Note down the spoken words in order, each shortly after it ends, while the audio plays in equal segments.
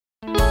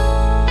Welcome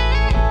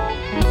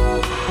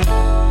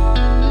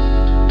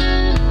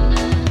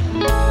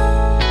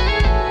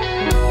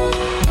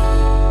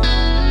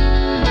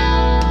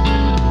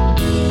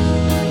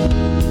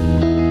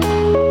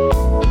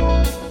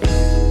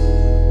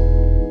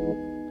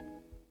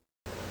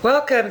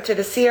to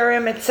the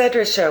CRM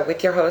Etc. Show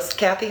with your host,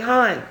 Kathy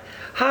Hahn.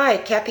 Hi,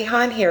 Kathy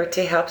Hahn here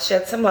to help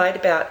shed some light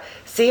about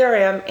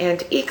CRM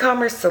and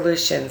e-commerce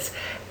solutions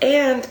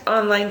and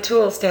online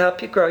tools to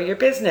help you grow your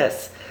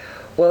business.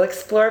 We'll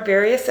explore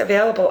various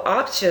available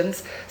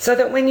options so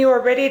that when you are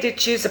ready to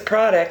choose a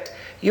product,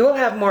 you will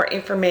have more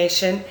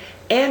information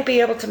and be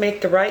able to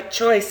make the right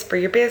choice for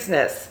your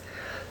business.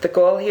 The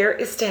goal here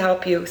is to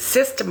help you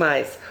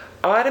systemize,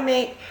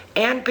 automate,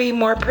 and be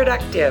more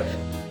productive.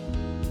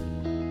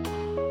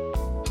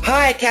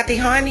 Hi, Kathy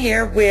Hahn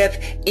here with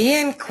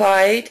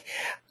Clyde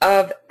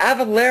of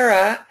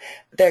Avalara,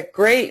 the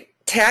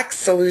great tax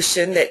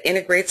solution that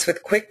integrates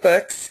with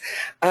QuickBooks.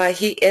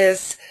 He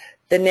is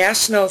the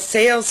National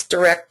Sales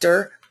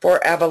Director for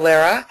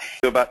Avalara.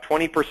 About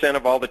 20%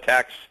 of all the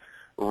tax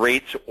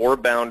rates or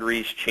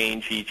boundaries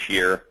change each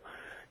year,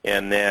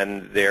 and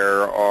then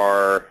there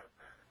are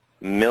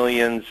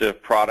millions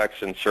of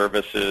products and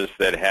services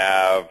that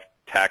have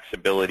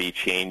taxability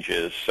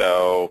changes.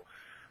 So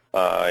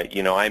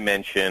I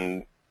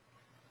mentioned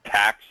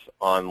tax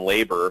on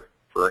labor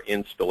for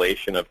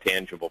installation of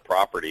tangible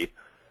property.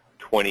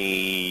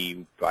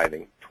 22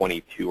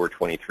 or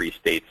 23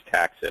 states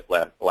tax it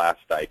last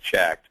I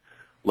checked.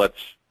 Let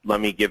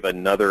me give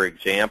another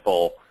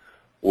example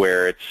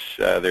where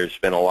there's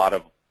been a lot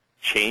of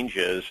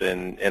changes,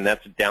 and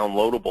that's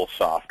downloadable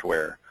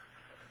software.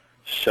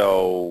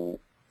 So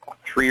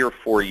 3 or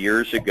 4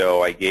 years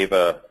ago, I gave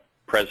a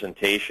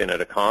presentation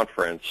at a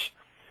conference,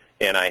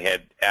 and I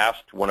had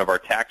asked one of our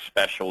tax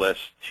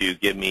specialists to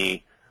give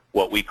me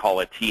what we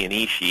call a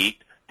T&E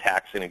sheet,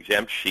 tax and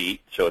exempt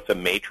sheet. So it's a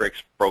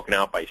matrix broken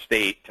out by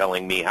state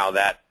telling me how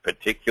that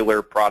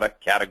particular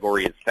product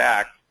category is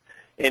taxed.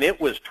 And it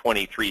was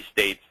 23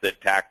 states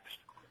that taxed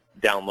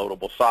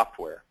downloadable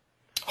software.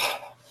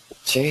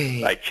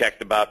 Gee. I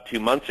checked about 2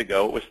 months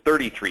ago, it was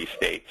 33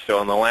 states. So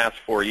in the last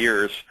 4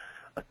 years,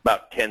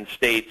 about 10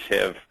 states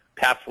have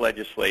passed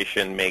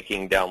legislation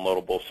making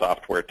downloadable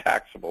software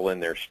taxable in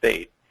their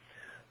state.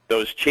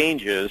 Those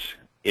changes,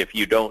 if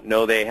you don't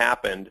know they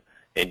happened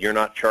and you're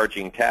not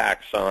charging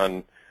tax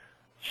on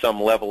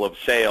some level of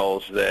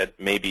sales that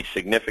may be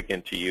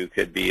significant to you,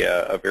 could be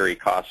a very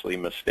costly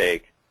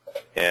mistake.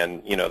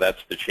 And,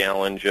 that's the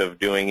challenge of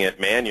doing it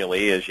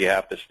manually, is you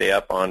have to stay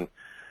up on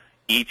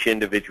each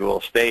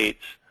individual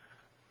state's,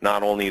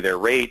 not only their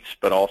rates,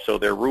 but also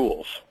their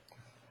rules.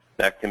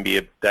 That can be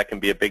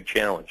a big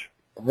challenge.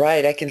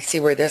 Right. I can see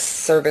where this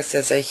service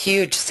is a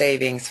huge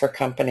savings for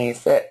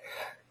companies that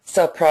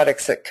sell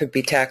products that could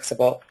be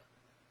taxable.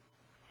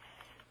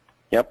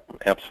 Yep,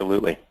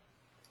 absolutely.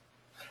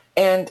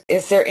 And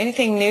is there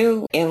anything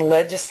new in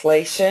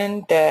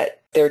legislation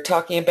that they're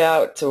talking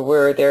about, to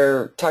where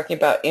they're talking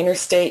about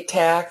interstate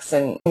tax,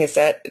 and is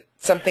that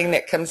something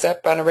that comes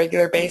up on a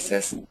regular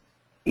basis?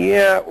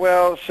 Yeah,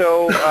 well,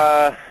 so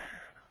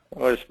it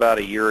was about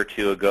a year or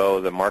two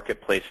ago, the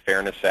Marketplace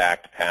Fairness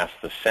Act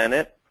passed the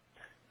Senate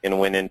and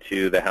went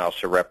into the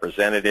House of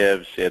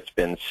Representatives. It's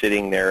been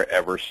sitting there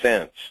ever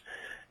since.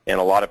 And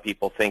a lot of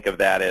people think of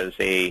that as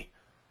a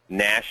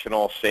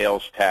national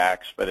sales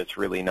tax, but it's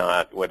really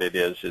not what it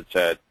is. It's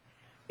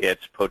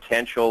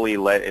potentially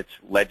it's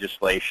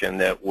legislation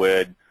that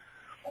would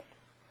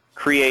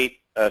create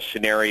a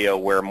scenario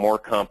where more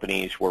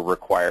companies were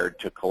required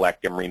to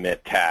collect and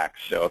remit tax.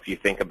 So if you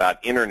think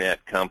about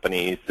internet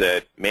companies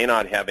that may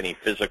not have any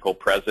physical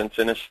presence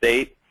in a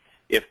state,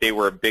 if they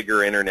were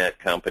bigger internet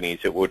companies,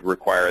 it would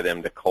require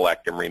them to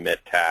collect and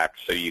remit tax.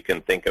 So you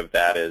can think of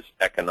that as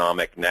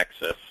economic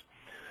nexus.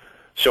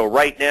 So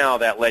right now,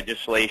 that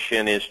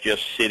legislation is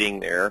just sitting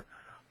there.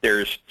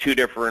 There's two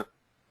different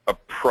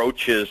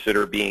approaches that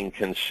are being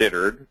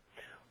considered.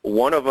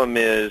 One of them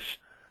is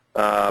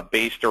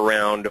based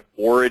around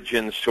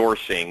origin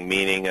sourcing,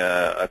 meaning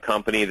a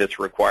company that's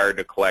required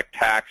to collect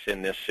tax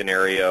in this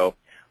scenario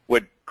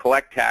would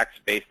collect tax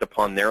based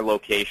upon their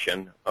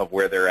location of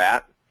where they're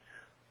at,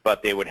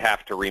 but they would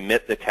have to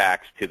remit the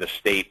tax to the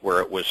state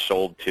where it was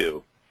sold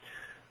to.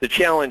 The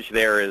challenge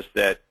there is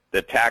that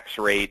the tax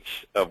rates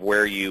of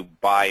where you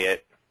buy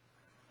it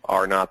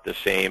are not the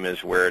same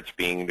as where it's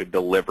being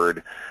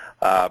delivered.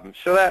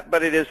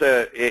 But it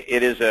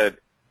is a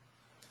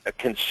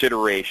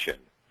consideration.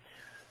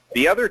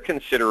 The other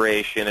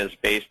consideration is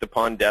based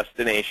upon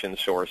destination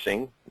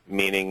sourcing,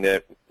 meaning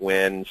that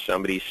when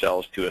somebody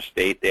sells to a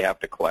state, they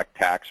have to collect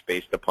tax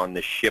based upon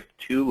the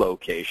ship-to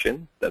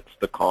location. That's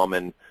the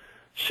common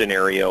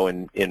scenario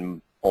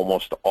in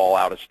almost all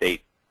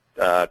out-of-state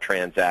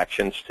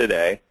transactions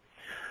today.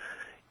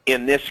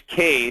 In this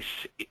case,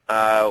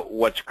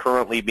 what's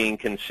currently being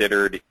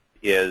considered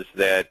is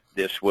that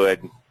it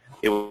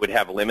would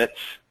have limits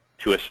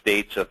to a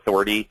state's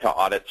authority to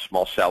audit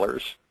small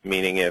sellers,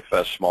 meaning if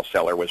a small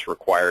seller was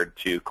required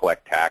to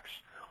collect tax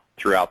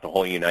throughout the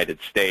whole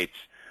United States,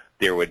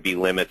 there would be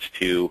limits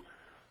to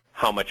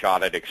how much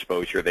audit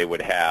exposure they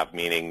would have,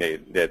 meaning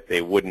that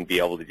they wouldn't be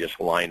able to just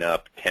line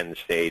up 10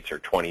 states or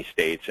 20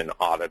 states and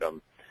audit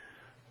them.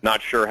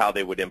 Not sure how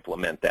they would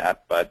implement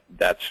that, but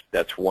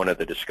that's one of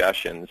the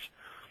discussions.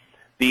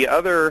 The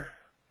other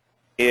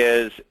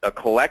is a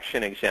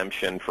collection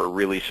exemption for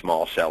really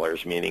small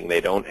sellers, meaning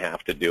they don't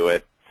have to do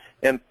it.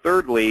 And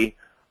thirdly,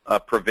 a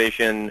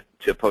provision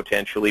to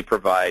potentially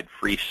provide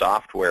free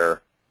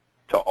software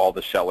to all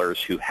the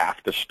sellers who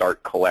have to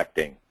start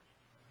collecting.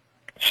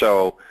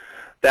 So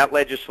that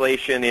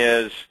legislation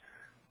is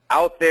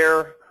out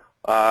there.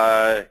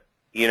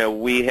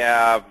 We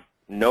have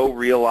no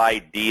real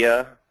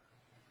idea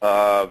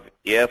of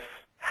if,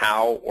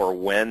 how, or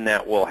when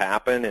that will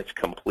happen. It's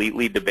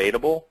completely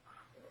debatable,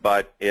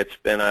 but it's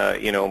been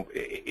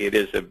it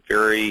is a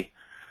very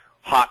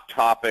hot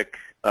topic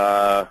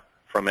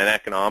from an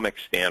economic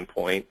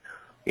standpoint.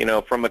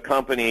 From a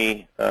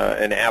company,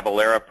 an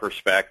Avalara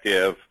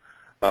perspective,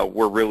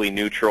 we're really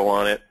neutral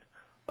on it.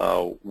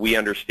 We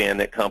understand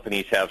that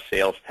companies have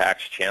sales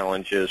tax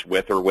challenges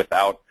with or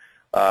without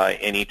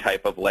any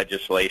type of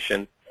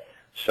legislation.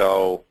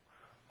 So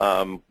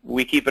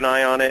we keep an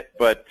eye on it,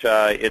 but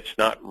it's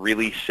not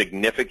really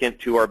significant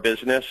to our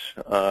business.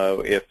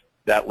 If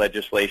that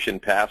legislation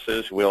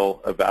passes,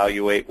 we'll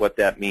evaluate what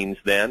that means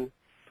then.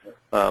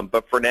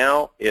 But for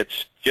now,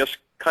 it's just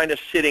kind of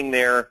sitting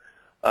there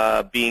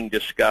being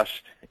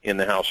discussed in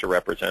the House of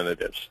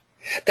Representatives.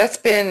 That's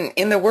been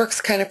in the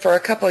works kind of for a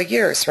couple of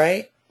years,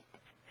 right?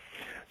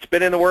 It's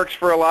been in the works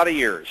for a lot of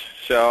years.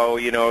 So,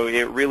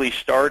 it really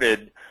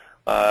started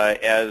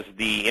as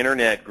the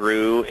Internet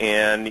grew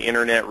and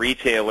Internet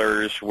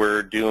retailers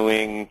were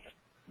doing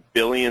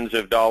billions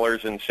of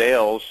dollars in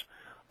sales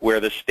where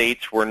the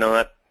states were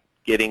not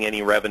getting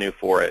any revenue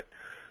for it.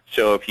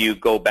 So if you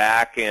go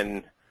back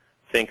and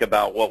think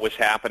about what was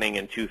happening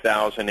in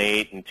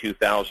 2008 and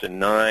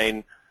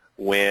 2009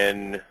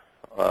 when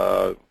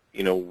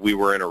we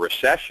were in a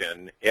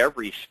recession,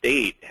 every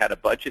state had a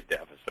budget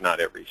deficit. Not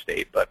every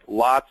state, but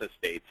lots of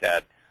states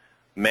had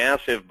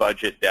massive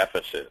budget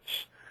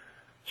deficits.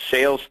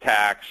 Sales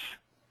tax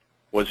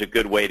was a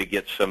good way to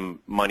get some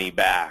money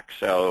back.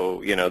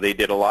 So, they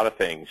did a lot of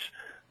things.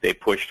 They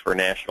pushed for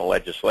national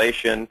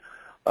legislation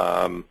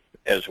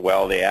as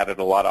well. They added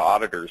a lot of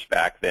auditors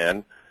back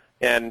then.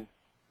 And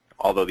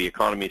although the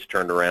economy's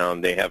turned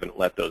around, they haven't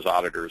let those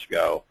auditors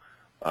go.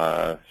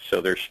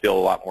 So there's still a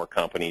lot more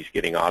companies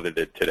getting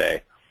audited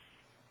today.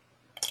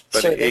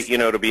 But, sure,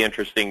 it'll be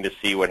interesting to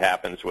see what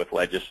happens with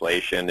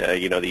legislation.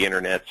 The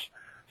Internet's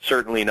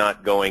certainly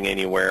not going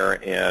anywhere,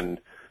 and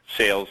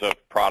sales of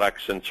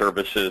products and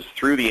services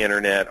through the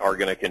Internet are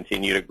going to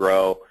continue to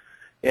grow.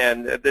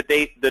 And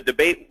the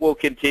debate will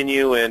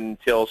continue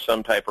until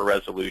some type of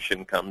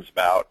resolution comes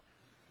about,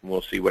 and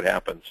we'll see what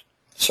happens.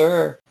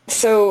 Sure.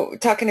 So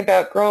talking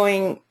about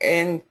growing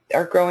in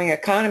our growing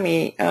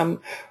economy,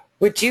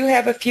 would you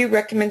have a few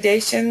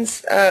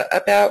recommendations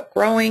about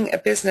growing a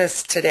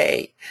business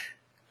today?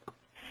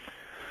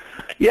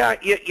 Yeah,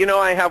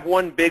 I have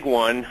one big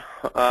one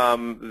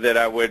that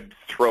I would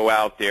throw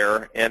out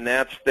there, and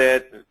that's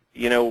that,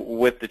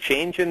 with the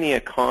change in the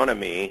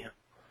economy,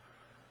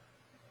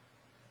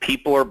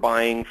 people are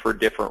buying for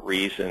different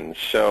reasons.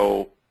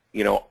 So,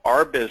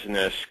 our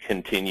business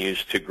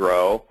continues to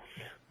grow.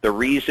 The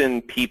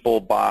reason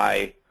people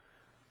buy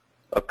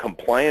a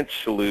compliance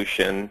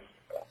solution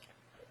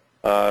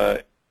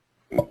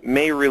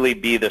may really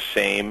be the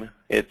same.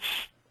 It's,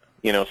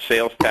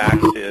 sales tax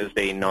is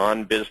a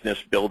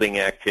non-business building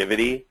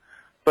activity,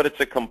 but it's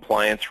a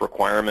compliance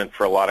requirement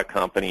for a lot of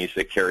companies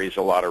that carries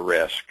a lot of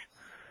risk.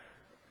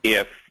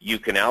 If you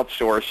can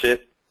outsource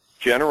it,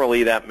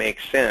 generally that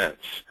makes sense.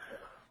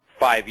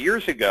 5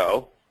 years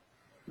ago,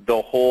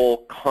 the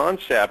whole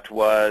concept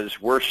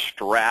was we're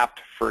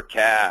strapped for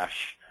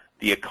cash.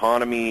 The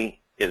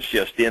economy is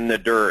just in the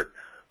dirt.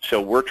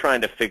 So we're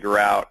trying to figure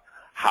out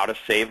how to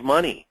save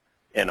money,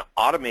 and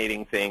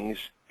automating things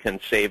can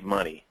save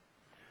money.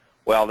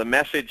 Well, the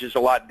message is a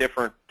lot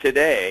different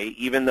today,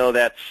 even though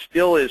that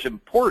still is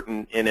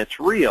important and it's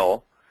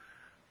real.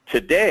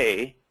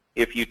 Today,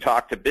 if you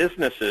talk to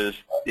businesses,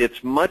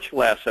 it's much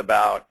less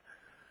about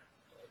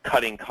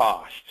cutting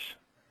costs.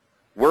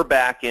 We're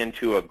back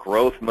into a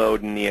growth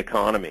mode in the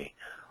economy.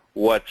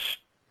 What's,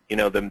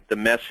 the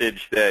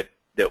message that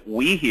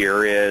we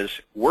hear is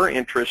we're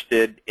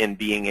interested in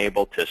being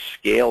able to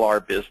scale our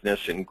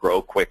business and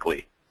grow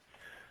quickly.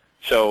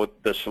 So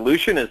the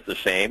solution is the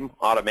same,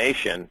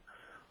 automation,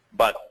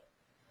 but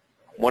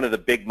one of the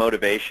big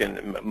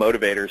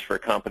motivators for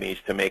companies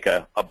to make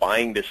a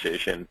buying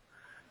decision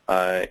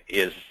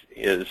is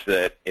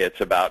that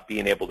it's about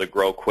being able to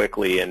grow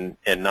quickly and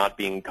not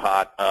being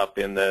caught up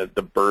in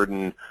the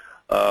burden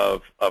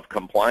of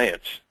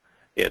compliance.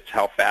 It's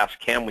how fast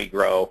can we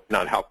grow,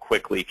 not how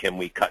quickly can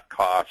we cut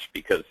costs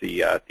because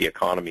the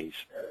economy's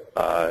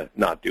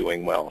not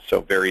doing well.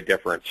 So very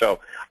different. So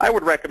I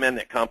would recommend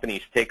that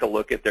companies take a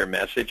look at their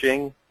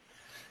messaging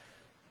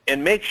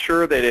and make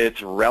sure that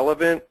it's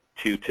relevant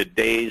to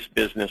today's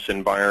business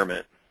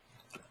environment.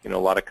 A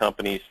lot of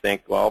companies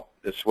think, well,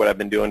 this is what I've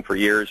been doing for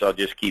years, I'll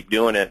just keep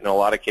doing it. In a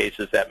lot of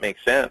cases, that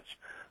makes sense.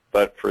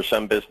 But for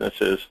some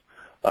businesses,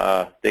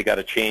 they got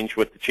to change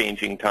with the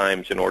changing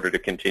times in order to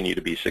continue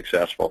to be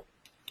successful.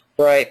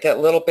 Right. That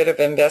little bit of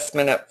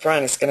investment up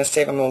front is going to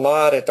save them a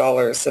lot of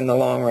dollars in the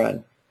long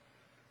run.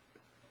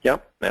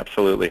 Yep,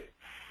 absolutely.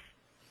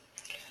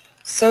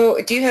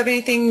 So do you have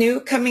anything new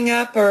coming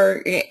up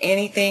or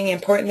anything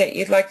important that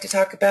you'd like to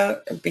talk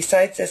about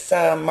besides this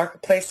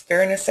Marketplace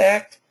Fairness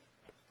Act?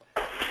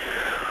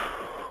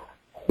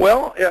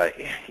 Well,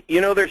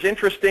 there's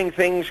interesting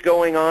things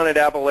going on at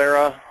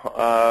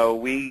Avalara.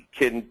 We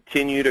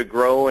continue to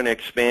grow and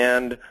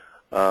expand.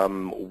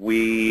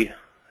 We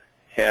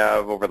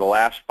have, over the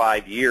last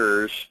 5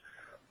 years,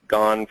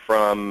 gone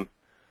from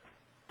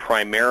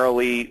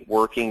primarily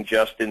working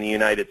just in the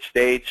United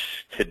States.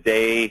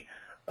 Today,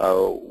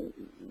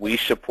 we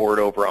support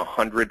over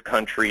 100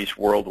 countries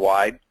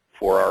worldwide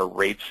for our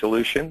rate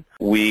solution.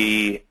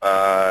 We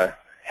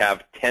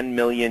have 10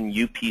 million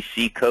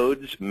UPC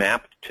codes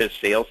mapped to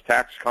sales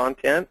tax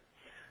content.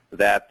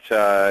 That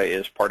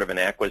is part of an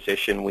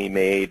acquisition we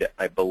made,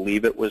 I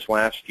believe it was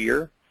last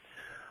year.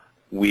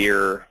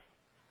 We're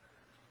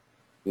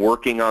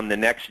working on the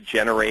next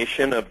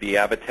generation of the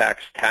Avatax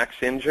tax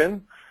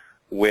engine,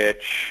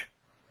 which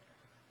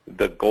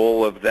the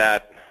goal of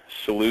that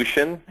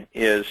solution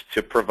is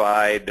to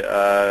provide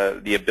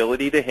the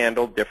ability to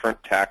handle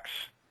different tax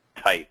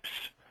types.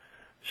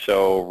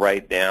 So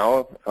right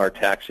now, our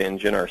tax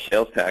engine, our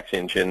sales tax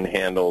engine,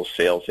 handles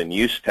sales and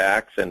use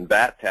tax and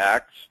VAT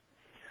tax,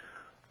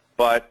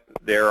 but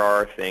there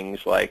are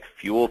things like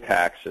fuel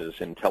taxes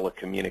and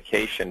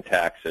telecommunication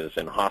taxes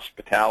and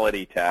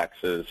hospitality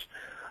taxes,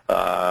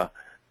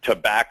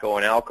 tobacco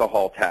and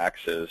alcohol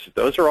taxes.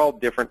 Those are all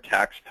different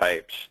tax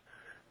types.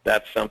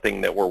 That's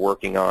something that we're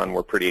working on.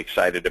 We're pretty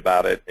excited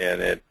about it,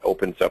 and it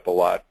opens up a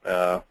lot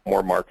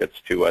more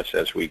markets to us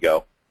as we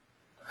go.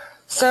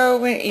 So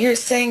when you're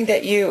saying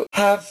that you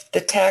have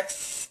the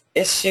tax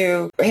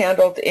issue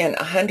handled in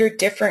 100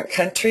 different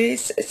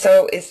countries,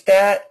 so is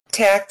that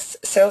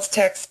sales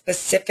tax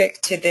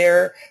specific to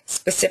their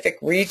specific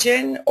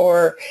region,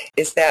 or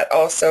is that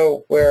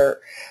also where,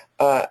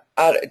 I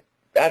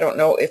don't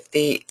know if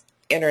the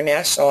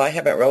international, I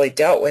haven't really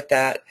dealt with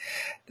that,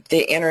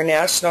 the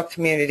international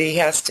community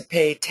has to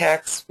pay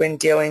tax when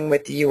dealing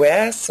with the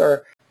U.S.,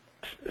 or?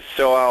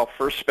 So I'll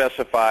first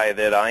specify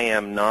that I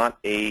am not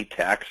a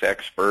tax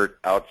expert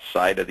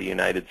outside of the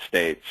United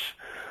States.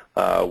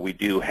 We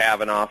do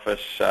have an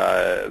office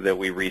that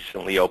we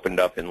recently opened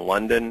up in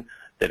London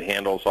that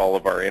handles all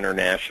of our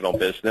international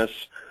business.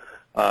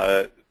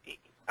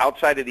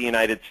 Outside of the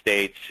United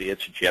States,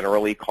 it's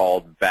generally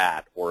called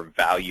VAT, or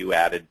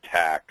value-added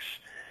tax,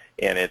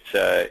 and it's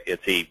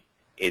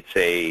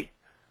a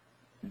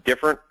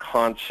different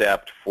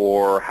concept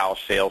for how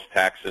sales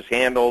tax is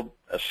handled.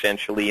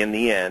 Essentially, in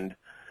the end,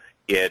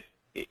 it's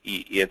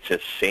the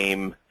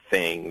same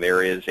thing.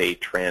 There is a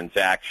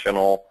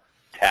transactional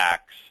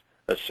tax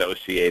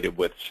associated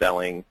with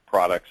selling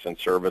products and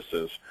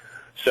services.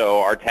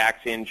 So our tax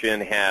engine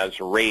has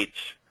rates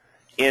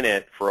in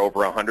it for over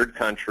 100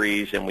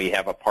 countries, and we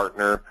have a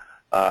partner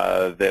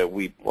that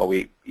we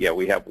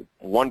have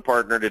one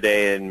partner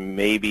today and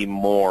maybe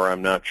more,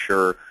 I'm not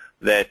sure,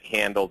 that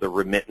handle the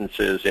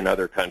remittances in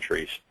other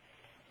countries.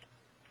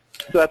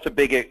 So that's a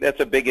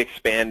big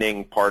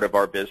expanding part of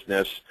our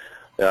business.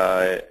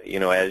 As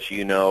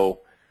you know,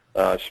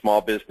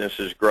 small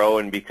businesses grow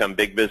and become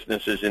big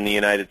businesses in the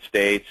United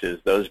States. As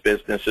those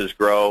businesses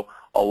grow,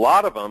 a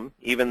lot of them,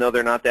 even though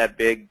they're not that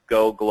big,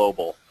 go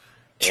global.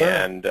 Sure.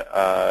 And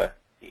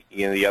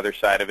the other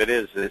side of it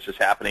is this is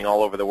happening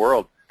all over the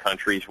world.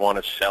 Countries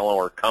want to sell,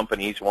 or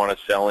companies want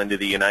to sell into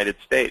the United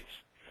States.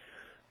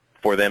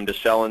 For them to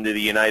sell into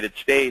the United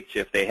States,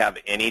 if they have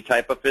any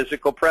type of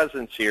physical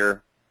presence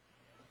here,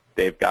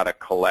 they've got to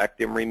collect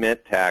and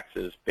remit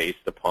taxes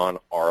based upon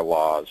our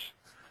laws.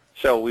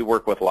 So we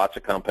work with lots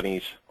of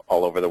companies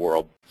all over the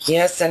world.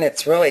 Yes, and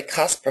it's really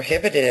cost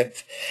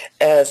prohibitive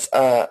as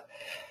a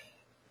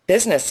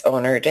business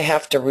owner to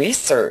have to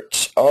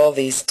research all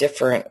these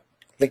different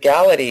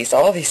legalities,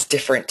 all these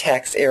different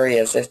tax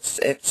areas.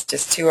 It's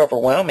just too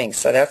overwhelming.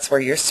 So that's where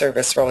your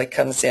service really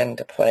comes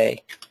into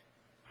play.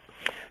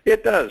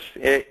 It does.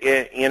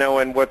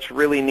 And what's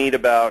really neat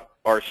about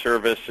our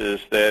service is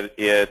that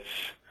it's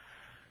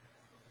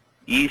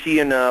easy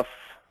enough,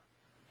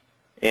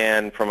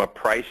 and from a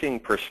pricing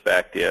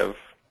perspective,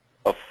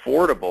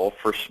 affordable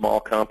for small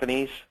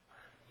companies.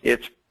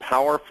 It's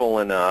powerful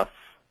enough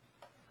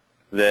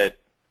that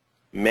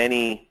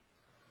many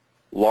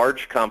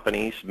large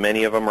companies,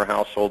 many of them are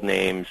household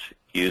names,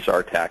 use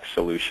our tax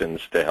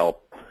solutions to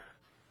help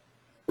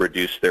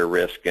reduce their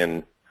risk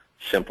and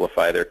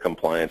simplify their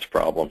compliance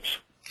problems.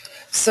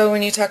 So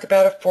when you talk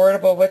about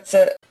affordable, what's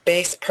a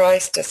base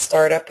price to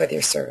start up with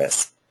your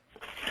service?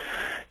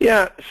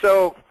 Yeah,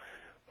 so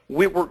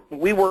we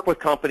work with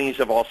companies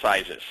of all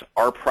sizes.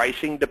 Our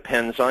pricing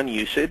depends on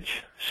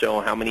usage,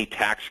 so how many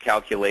tax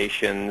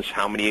calculations,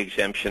 how many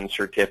exemption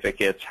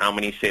certificates, how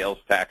many sales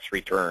tax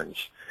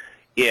returns.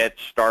 It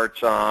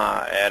starts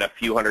at a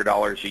few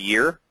 $100s a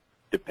year,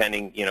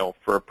 depending,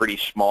 for a pretty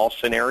small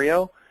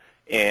scenario,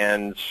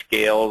 and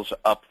scales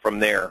up from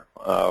there.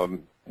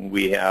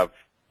 We have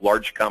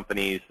large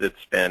companies that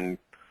spend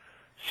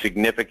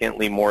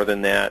significantly more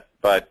than that,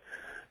 but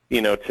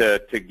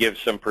to give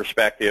some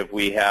perspective,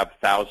 we have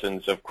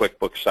thousands of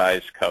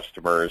QuickBooks-sized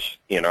customers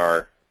in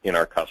our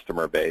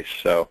customer base.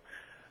 So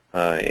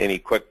any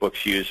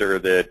QuickBooks user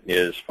that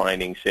is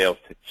finding sales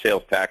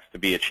tax to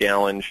be a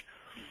challenge,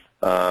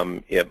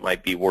 it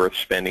might be worth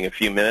spending a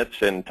few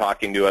minutes and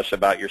talking to us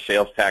about your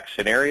sales tax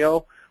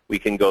scenario. We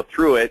can go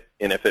through it,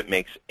 and if it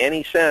makes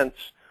any sense,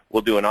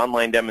 we'll do an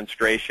online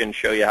demonstration,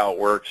 show you how it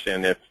works,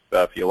 and if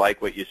you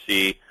like what you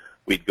see,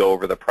 we'd go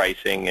over the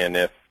pricing, and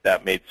if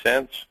that made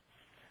sense,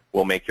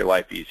 we'll make your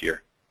life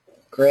easier.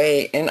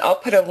 Great. And I'll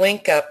put a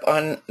link up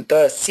on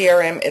the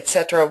CRM,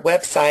 etc.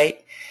 website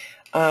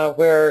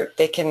where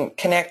they can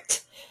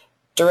connect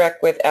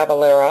direct with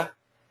Avalara.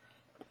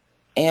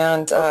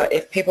 And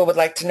if people would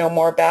like to know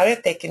more about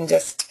it, they can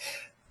just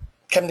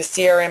come to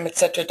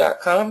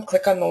crmetcetera.com,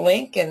 click on the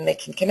link, and they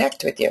can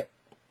connect with you.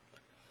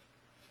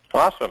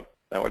 Awesome.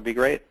 That would be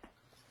great.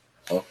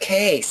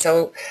 Okay.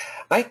 So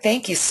I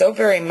thank you so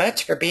very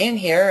much for being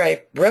here.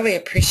 I really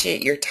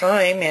appreciate your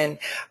time, and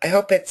I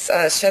hope it's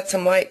shed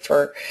some light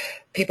for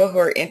people who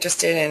are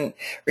interested in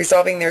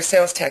resolving their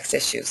sales tax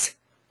issues.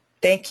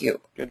 Thank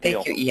you. Good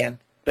deal. Thank you, Ian.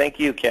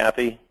 Thank you,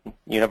 Kathy.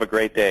 You have a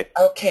great day.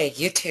 Okay,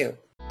 you too.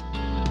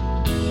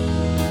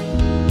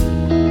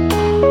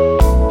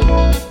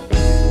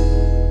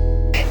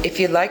 If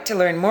you'd like to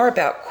learn more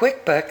about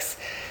QuickBooks,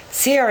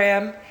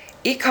 CRM,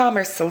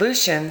 e-commerce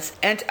solutions,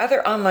 and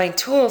other online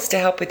tools to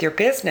help with your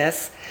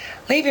business,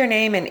 leave your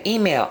name and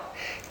email.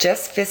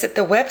 Just visit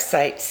the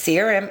website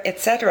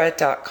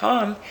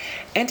crmetcetera.com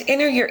and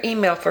enter your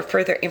email for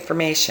further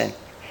information.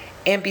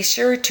 And be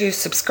sure to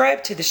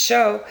subscribe to the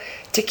show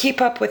to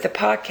keep up with the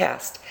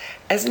podcast,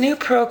 as new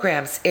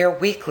programs air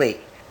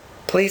weekly.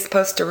 Please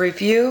post a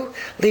review,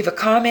 leave a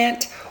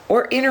comment,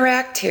 or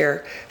interact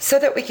here so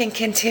that we can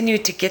continue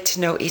to get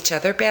to know each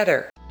other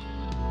better.